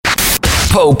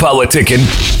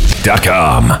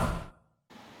PolePoliticking.com.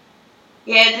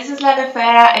 Yeah, this is La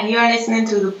Fera, and you're listening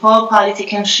to the Pole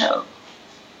Politicking Show.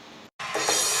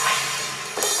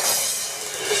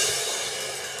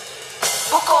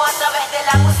 Busco a través de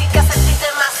la música sentirte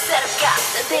más cerca,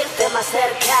 sentirte más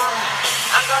cerca.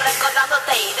 Ando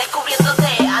recordándote y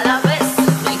descubriéndote a la vez.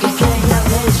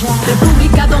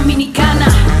 República Dominicana,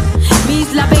 mi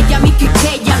isla bella, mi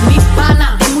quiqueya, mi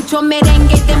pana. De mucho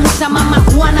merengue y de mucha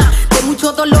mamajuana, de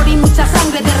mucho dolor y mucha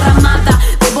sangre derramada,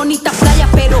 de bonitas playas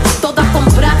pero todas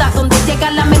compradas, donde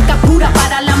llega la merca pura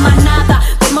para la manada.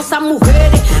 Vemos a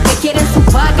mujeres que quieren su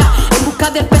paga, en busca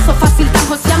del peso fácil están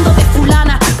joseando de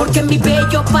fulana. Porque en mi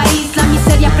bello país la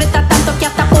miseria aprieta tanto que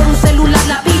hasta por un celular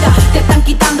la vida te están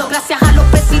quitando. Gracias a los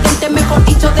presidentes, mejor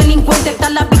dicho delincuentes,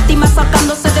 están las víctimas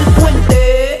sacándose del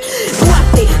puente.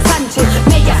 Duarte, Sánchez,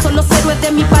 Mella son los héroes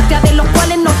de mi patria, de los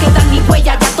cuales no quedan ni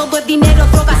huella. Ya todo es dinero,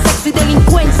 droga, sexo y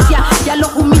delincuencia. Ya a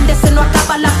los humildes se nos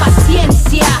acaba la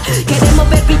paciencia. Queremos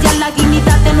ver brillar la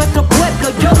dignidad de nuestro pueblo.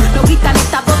 Yo lo gritan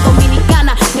Estado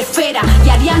Dominicana, Nefera y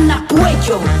Ariana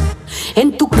Puello.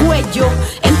 En tu cuello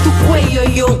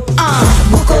yo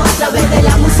Busco a través de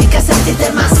la música sentirte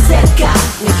más cerca,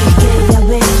 mi quisqueya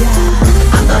bella.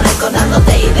 Ando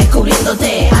recordándote y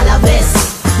descubriéndote a la vez,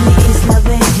 mi isla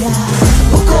bella.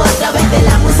 Busco a través de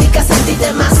la música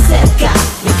sentirte más cerca,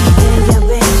 mi quisqueya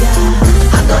bella.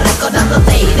 Ando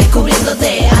recordándote y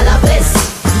descubriéndote a la vez,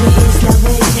 mi isla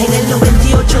bella. En el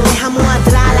 98 dejamos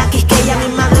atrás la quisqueya. Mi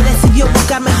madre decidió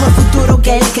buscar mejor futuro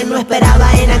que el que no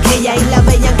esperaba en aquella isla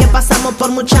bella en que pasamos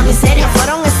por mucha miseria.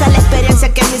 Fueron esa la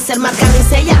experiencia que mi ser marca mi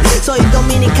sella. Soy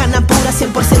dominicana pura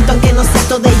 100% aunque no sea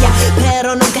toda ella,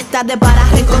 pero nunca es tarde para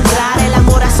reencontrar el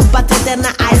amor a su patria eterna.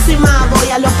 A eso y más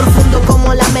voy a lo profundo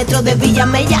como la metro de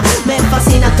Villamella. Me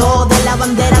fascina todo de la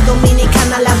bandera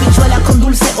dominicana, la bichuela con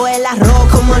dulce o el arroz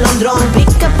como londrón.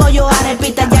 Pica pollo,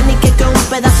 arepita, ya ni que un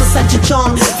pedazo de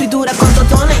salchichón. Fritura con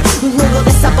totones, un jugo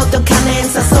de zapote o carne en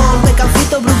sazón. Pecan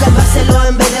frito, Brugal, Barceló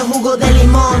en vez de jugo de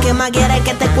limón. Que más quieres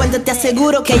que te cuente, te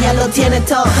aseguro que ella lo tiene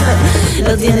todo.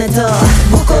 Lo tiene todo.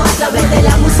 Busco a través de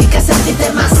la música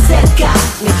sentirte más cerca,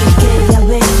 mi quisqueya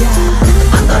bella.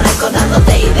 Ando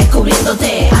recordándote y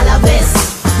descubriéndote a la vez,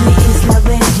 mi isla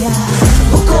bella.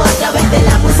 Busco a través de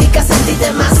la música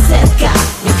sentirte más cerca,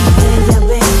 mi quisqueya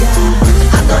bella.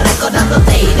 Ando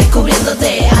recordándote y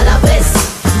descubriéndote a la vez,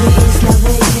 mi isla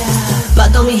bella. Pa'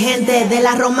 toda mi gente de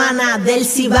la Romana, del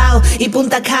Cibao y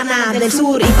Punta Cana, del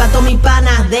sur, y pa' toda mi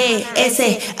pana de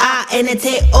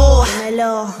SANTO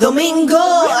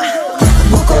Domingo.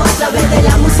 Busco a través de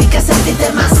la música sentirte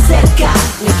más cerca,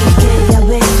 mi quisqueya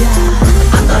bella.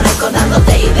 Ando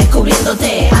recordándote y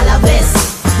descubriéndote a la vez,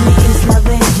 mi isla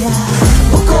bella.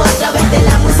 Busco a través de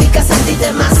la música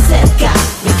sentirte más cerca,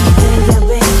 mi quisqueya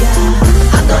bella.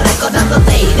 Ando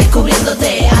recordándote y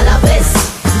descubriéndote a la vez,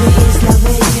 mi isla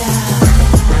bella.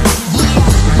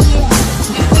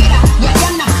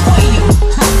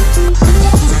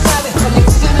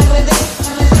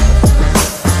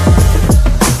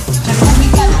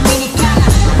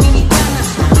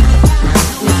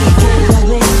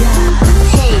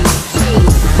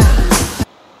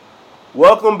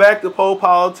 Welcome back to Pole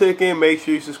Politicking. Make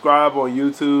sure you subscribe on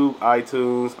YouTube,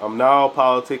 iTunes. I'm now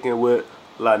politicking with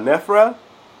La Nefera.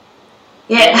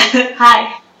 Yeah,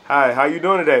 hi. Hi, how you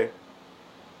doing today?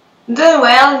 Doing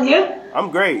well, and you?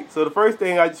 I'm great. So the first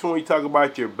thing, I just want you to talk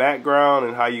about your background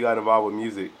and how you got involved with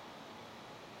music.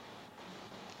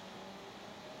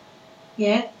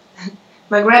 Yeah.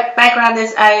 My background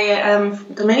is I am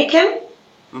Dominican.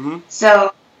 Mm-hmm.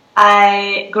 So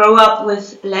I grew up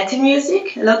with Latin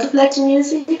music, a lot of Latin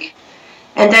music.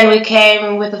 And then we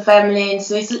came with a family in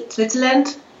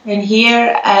Switzerland. And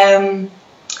here I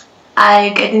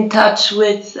get in touch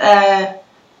with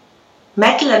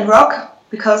metal and rock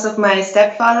because of my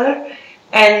stepfather.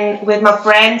 And with my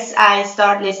friends, I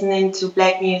start listening to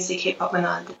black music, hip-hop and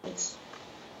all this.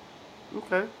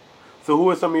 Okay. So who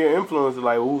are some of your influences?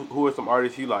 Like, who are some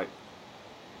artists you like?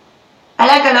 I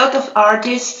like a lot of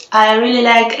artists. I really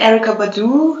like Erykah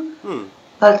Badu,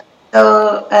 but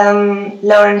also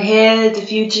Lauryn Hill, The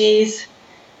Fugees.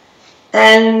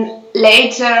 And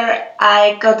later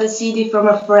I got a CD from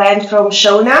a friend from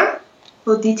Shona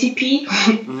for DTP.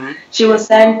 Mm-hmm. She was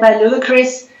signed by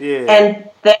Ludacris, Yeah. and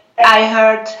then I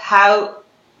heard how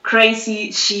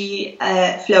crazy she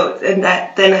flowed, and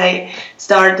then I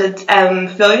started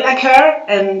flowing like her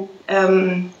and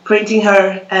printing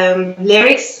her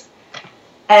lyrics.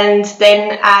 And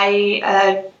then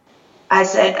I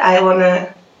said I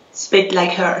wanna spit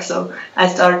like her, so I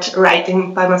started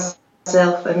writing by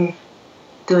myself and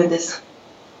doing this.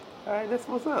 All right, that's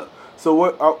what's up. So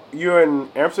what? You're in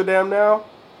Amsterdam now?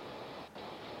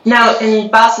 No, in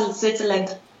Basel,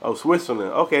 Switzerland. Oh,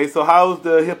 Switzerland. Okay, so how's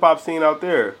the hip hop scene out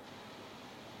there?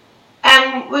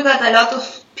 We got a lot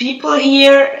of people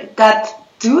here that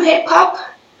do hip hop,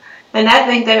 and I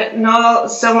think there are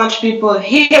not so much people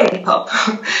hear hip hop.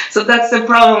 So that's the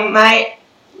problem.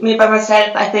 Me by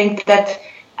myself, I think that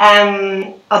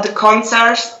at the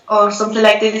concerts or something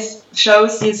like this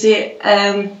shows, you see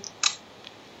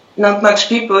not much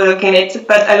people looking at it,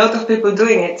 but a lot of people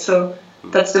doing it. So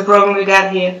that's the problem we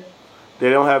got here. They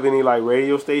don't have any like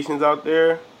radio stations out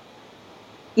there?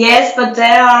 Yes, but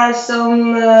there are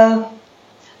some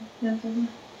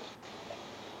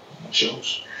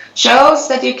shows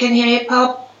that you can hear hip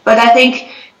hop, but I think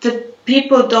the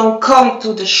people don't come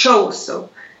to the shows, so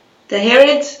they hear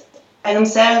it by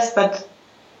themselves, but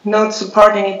not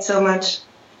supporting it so much.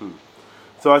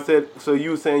 So I said, so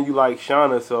you were saying you like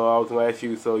Shawnna, so I was gonna ask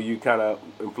you, so you kind of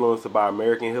influenced by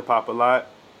American hip hop a lot?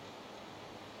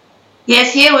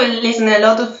 Yes, here we listen a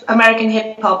lot of American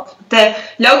hip hop. The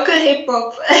local hip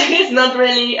hop is not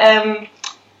really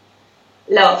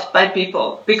loved by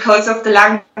people because of the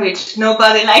language.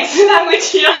 Nobody likes the language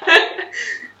here.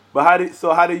 But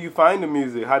how did you find the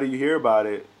music? How did you hear about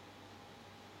it?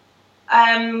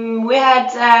 We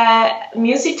had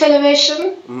music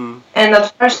television, and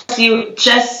at first you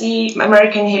just see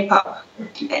American hip hop,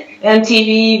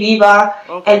 MTV,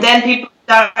 Viva, and then people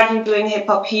started doing hip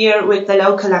hop here with the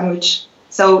local language.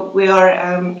 So we are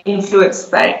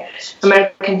influenced by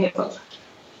American hip hop.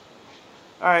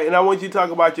 All right, and I want you to talk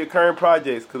about your current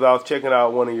projects because I was checking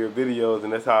out one of your videos,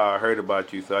 and that's how I heard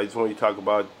about you. So I just want you to talk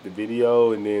about the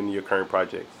video and then your current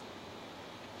projects.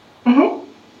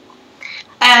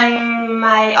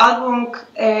 My album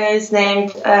is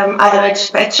named Allo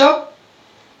Hecho Pecho,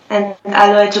 and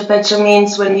Allo Hecho Pecho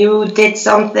means when you did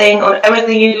something or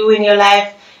everything you do in your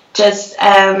life, just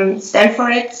stand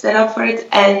up for it,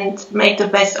 and make the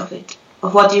best of it,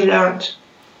 of what you learned.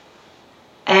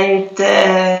 And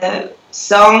the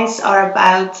songs are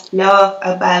about love,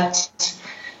 about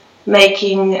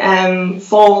making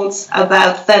faults,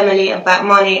 about family, about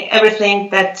money, everything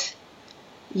that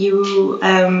you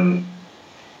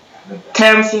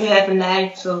terms you have in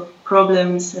life, so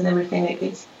problems and everything like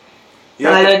this. Yeah.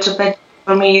 So Allo Hecho Pecho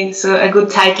for me, so a good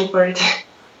title for it.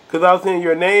 Cause I was saying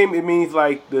your name, it means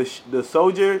like the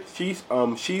soldier, she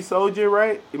soldier,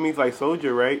 right? It means like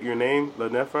soldier, right? Your name,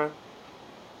 Lenefra.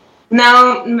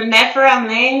 No, Lenefra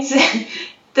means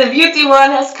the beauty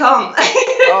one has come.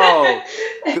 Oh,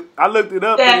 I looked it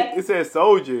up. Yeah. It says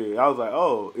soldier. I was like,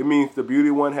 oh, it means the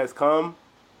beauty one has come.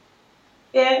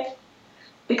 Yeah,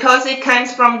 because it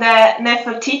comes from the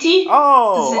Nefertiti.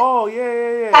 Oh,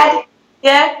 yeah.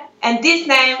 Yeah, and this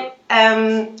name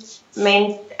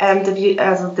means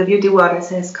the beauty one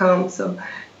has come. So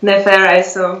Nefera,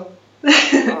 so.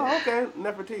 Oh, okay,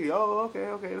 Nefertiti. Oh,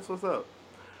 okay, that's what's up.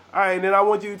 All right, and then I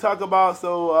want you to talk about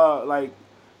like,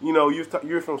 you know,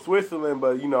 you're from Switzerland,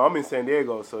 but you know I'm in San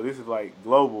Diego, so this is like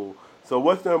global. So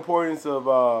what's the importance of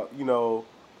you know,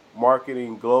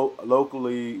 marketing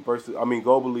globally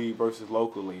versus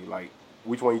locally? Like,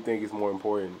 which one you think is more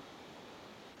important?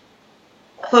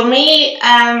 For me,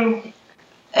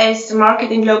 is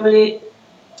marketing globally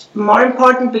more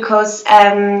important because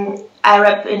I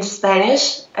rap in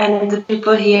Spanish and the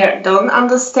people here don't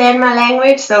understand my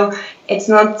language, so it's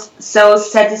not so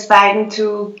satisfying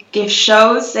to give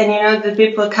shows, and you know the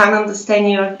people can't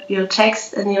understand your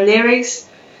text and your lyrics.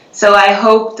 So I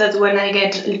hope that when I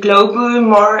get global,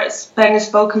 more Spanish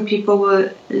spoken people will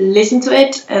listen to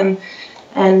it and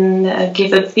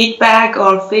give a feedback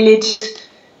or feel it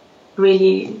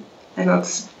really, and not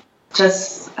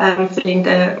just feeling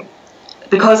the.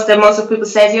 Because the most of people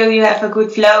say, you have a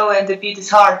good flow and the beat is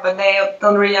hard, but they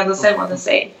don't really understand what I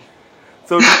say.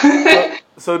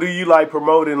 So do you like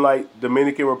promoting like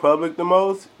Dominican Republic the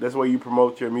most? That's where you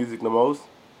promote your music the most?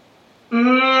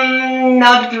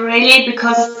 Not really,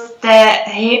 because the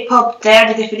hip hop there,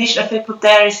 the definition of hip hop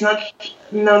there is not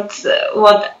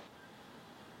what.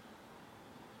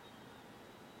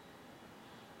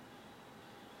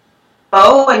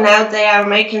 Oh, and now they are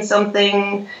making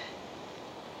something.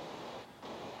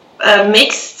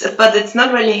 Mixed, but it's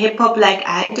not really hip hop like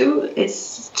I do.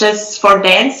 It's just for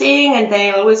dancing, and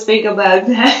they always speak about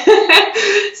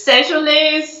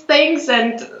sexualist things,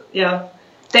 and yeah,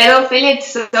 they don't feel it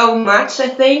so much. I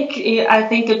think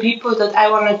the people that I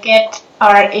want to get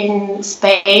are in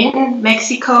Spain,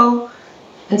 Mexico,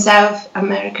 and South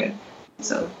America.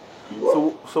 So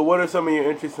what are some of your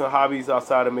interests and hobbies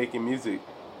outside of making music?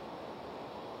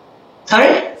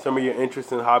 Sorry? Some of your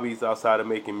interests and hobbies outside of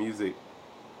making music.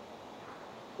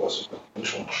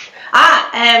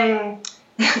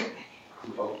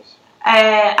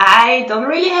 I don't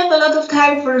really have a lot of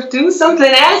time for do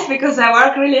something else because I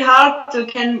work really hard to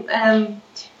can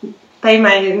pay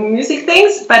my music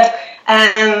things. But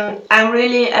I'm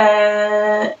really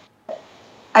I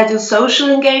do social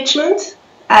engagement.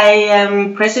 I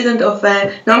am president of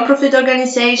a non-profit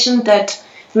organization that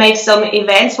makes some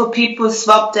events for people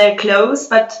swap their clothes,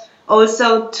 but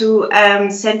also to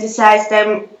synthesize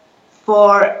them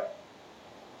for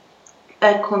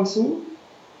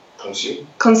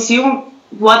consume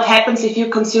what happens if you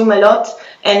consume a lot,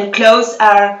 and clothes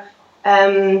are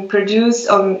produced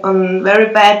on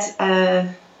very bad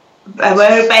a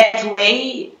very bad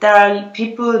way. There are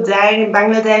people dying in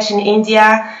Bangladesh and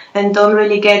India and don't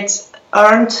really get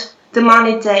earned the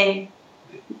money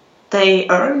they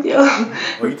earn. You know?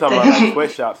 Oh, you talking about like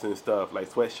sweatshops and stuff, like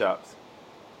sweatshops?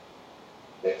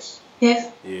 Yes.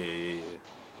 Yeah.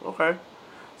 Okay.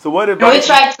 So what We advice?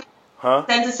 try to Huh?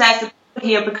 synthesize the people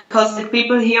here because the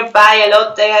people here buy a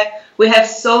lot. We have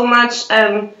so much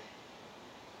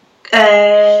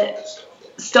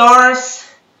stores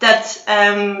that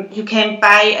you can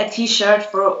buy a T-shirt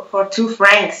for 2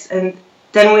 francs, and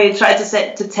then we try to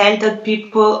tell the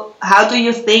people, how do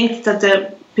you think that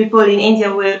the people in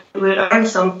India will earn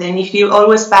something if you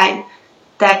always buy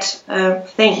that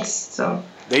things? So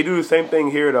They do the same thing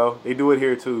here, though. They do it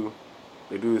here too.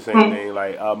 They do the same thing,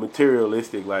 like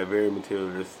materialistic, like very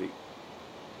materialistic.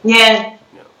 yeah.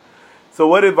 So,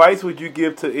 what advice would you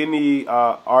give to any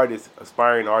artist,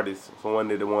 aspiring artist, someone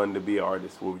that wanted to be an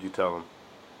artist? What would you tell them?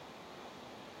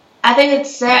 I think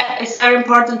it's very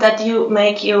important that you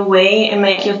make your way and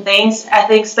make your things. I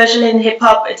think especially in hip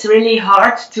hop, it's really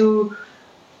hard to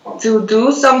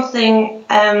do something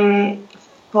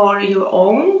for your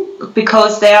own,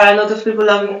 because there are a lot of people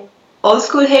on old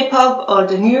school hip hop or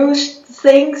the new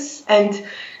things, and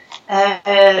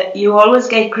you always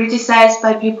get criticized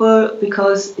by people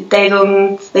because they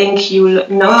don't think you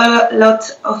know a lot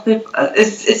of people.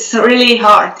 It's really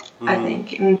hard, I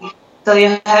think. And so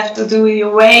you have to do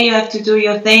your way, you have to do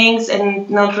your things, and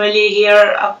not really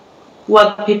hear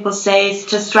what people say.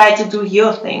 Just try to do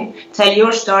your thing, tell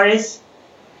your stories,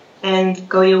 and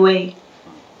go your way.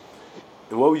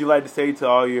 And what would you like to say to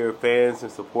all your fans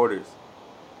and supporters?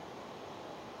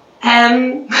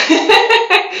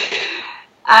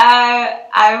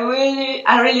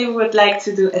 I really would like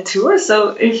to do a tour.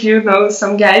 So if you know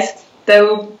some guys, they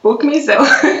will book me. So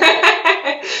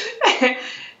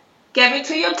get me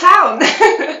to your town.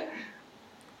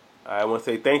 I want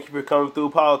to say thank you for coming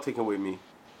through politicking with me.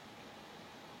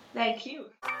 Thank you.